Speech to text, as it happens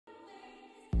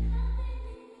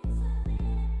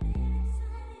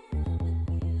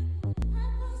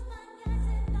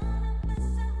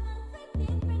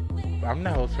Coop. I'm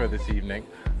the host for this evening.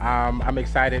 I'm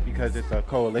excited because it's a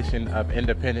coalition of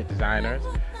independent designers,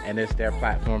 and it's their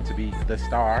platform to be the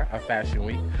star of Fashion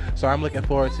Week. So I'm looking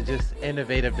forward to just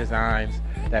innovative designs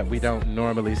that we don't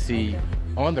normally see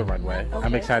on the runway. Okay.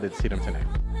 I'm excited to see them tonight.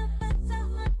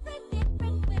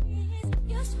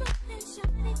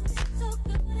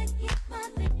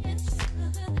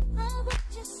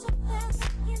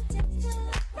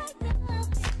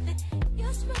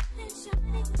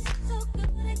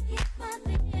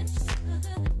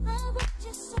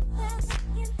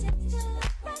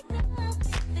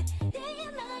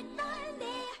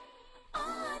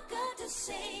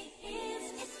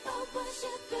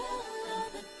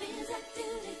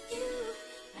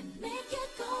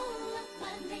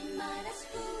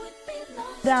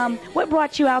 What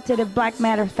brought you out to the Black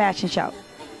Matter Fashion Show?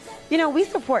 You know, we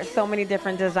support so many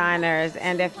different designers,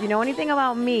 and if you know anything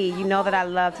about me, you know that I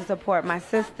love to support my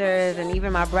sisters and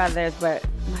even my brothers, but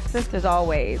my sisters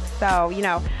always. So, you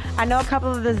know, I know a couple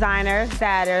of designers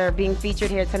that are being featured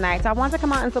here tonight, so I want to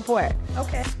come out and support.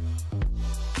 Okay.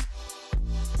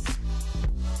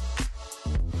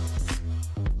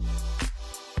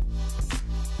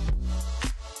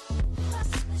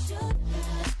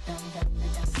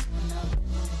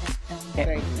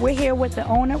 We're here with the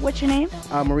owner. What's your name?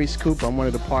 Maurice Coop. I'm one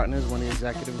of the partners, one of the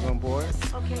executives on board.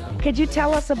 Okay. Could you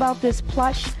tell us about this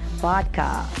plush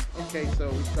vodka? Okay,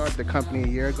 so we started the company a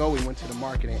year ago. We went to the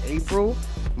market in April.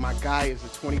 My guy is a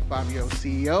 25-year-old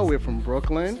CEO. We're from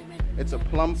Brooklyn. It's a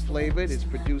plum flavored. It's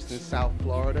produced in South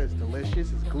Florida. It's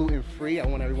delicious. It's gluten-free. I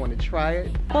want everyone to try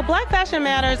it. Well, Black Fashion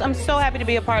Matters, I'm so happy to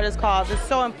be a part of this cause. It's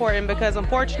so important because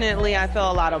unfortunately I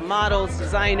feel a lot of models,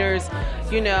 designers,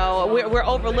 you know, we're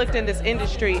overlooked in this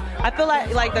industry. I feel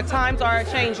like the times are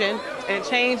changing and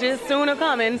change is soon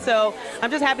coming. So I'm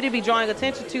just happy to be drawing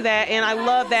attention to that. And I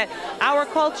love that our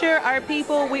culture, our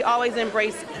people, we always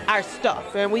embrace our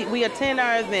stuff. And we attend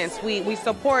our events. We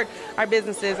support our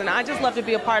businesses. And I just love to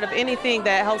be a part of anything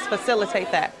that helps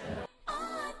facilitate that.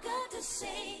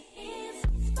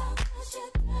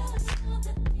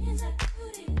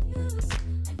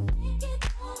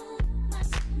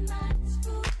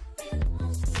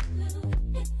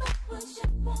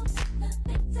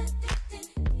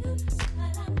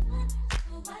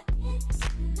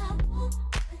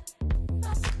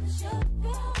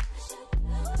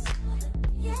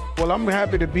 Well, I'm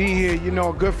happy to be here. You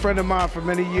know, a good friend of mine for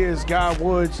many years, Guy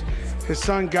Woods, his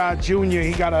son Guy Jr.,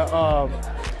 he got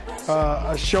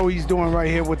a show he's doing right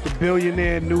here with the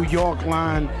Billionaire New York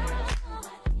line.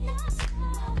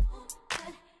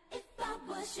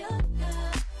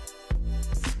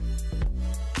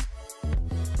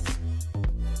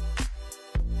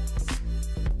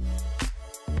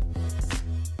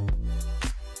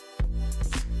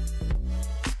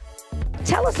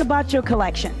 Tell us about your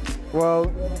collection.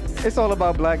 Well, it's all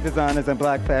about black designers and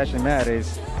Black Fashion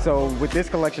Matters. So with this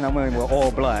collection, I went with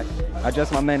all black. I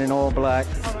dressed my men in all black.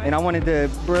 And I wanted to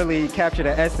really capture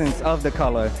the essence of the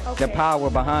color, the power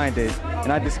behind it.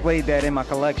 And I displayed that in my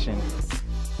collection.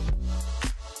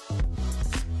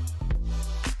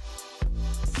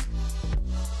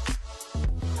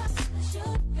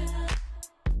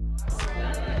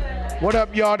 What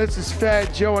up, y'all? This is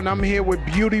Fat Joe, and I'm here with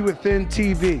Beauty Within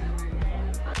TV.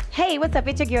 Hey, what's up?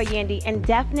 It's your girl Yandy, and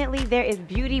definitely there is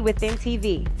beauty within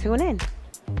TV. Tune in.